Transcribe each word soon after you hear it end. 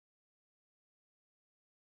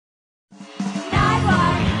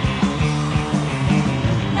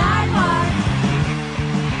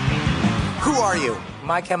are you?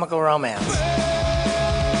 My Chemical Romance.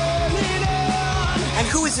 And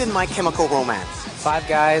who is in My Chemical Romance? 5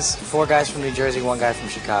 guys, 4 guys from New Jersey, 1 guy from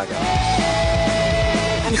Chicago.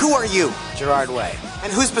 And who are you? Gerard Way.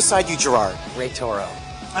 And who's beside you, Gerard? Ray Toro.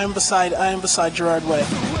 I am beside Gerard Way.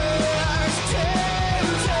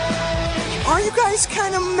 Are you guys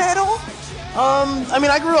kind of metal? I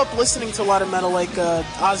mean, I grew up listening to a lot of metal, like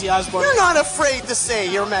Ozzy Osbourne. You're not afraid to say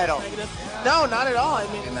you're metal. No, not at all. I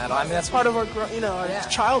mean, that's part of our, our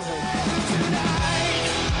childhood.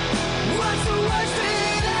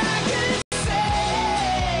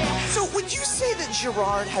 So, would you say that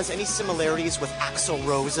Gerard has any similarities with Axl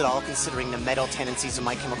Rose at all, considering the metal tendencies of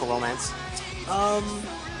My Chemical Romance? No,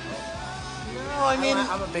 I mean,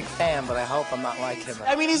 I'm a big fan, but I hope I'm not like him.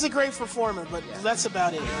 I mean, he's a great performer, but that's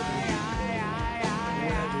about it.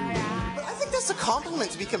 That's a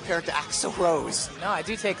compliment to be compared to Axl Rose. No, I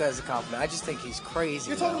do take that as a compliment. I just think he's crazy.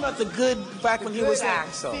 You're talking about the good back when he was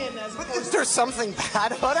Axl. But is there something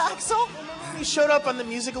bad about Axl? He showed up on the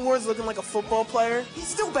music awards looking like a football player. He's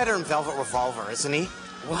still better in Velvet Revolver, isn't he?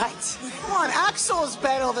 What? Come on, Axl is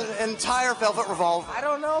better than the entire Velvet Revolver. I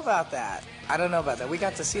don't know about that. We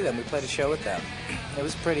got to see them. We played a show with them. It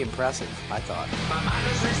was pretty impressive, I thought.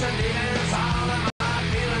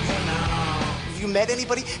 Have you met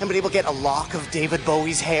anybody and been able to get a lock of David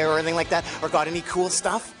Bowie's hair or anything like that? Or got any cool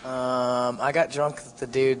stuff? I got drunk with the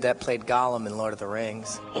dude that played Gollum in Lord of the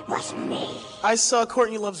Rings. It wasn't me. I saw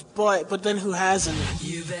Courtney Love's butt, but then who hasn't?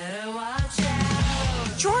 You better watch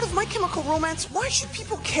out. Gerard, of My Chemical Romance, why should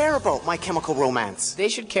people care about My Chemical Romance? They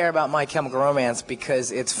should care about My Chemical Romance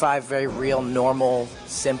because it's 5 very real, normal,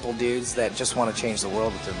 simple dudes that just want to change the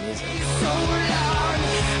world with their music.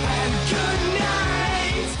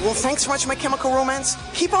 Well, thanks so much, My Chemical Romance.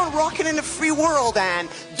 Keep on rocking in the free world and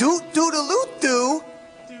do-do-do-loot-do.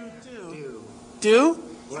 Do?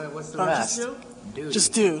 What's the rest?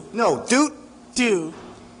 Just do. No, do.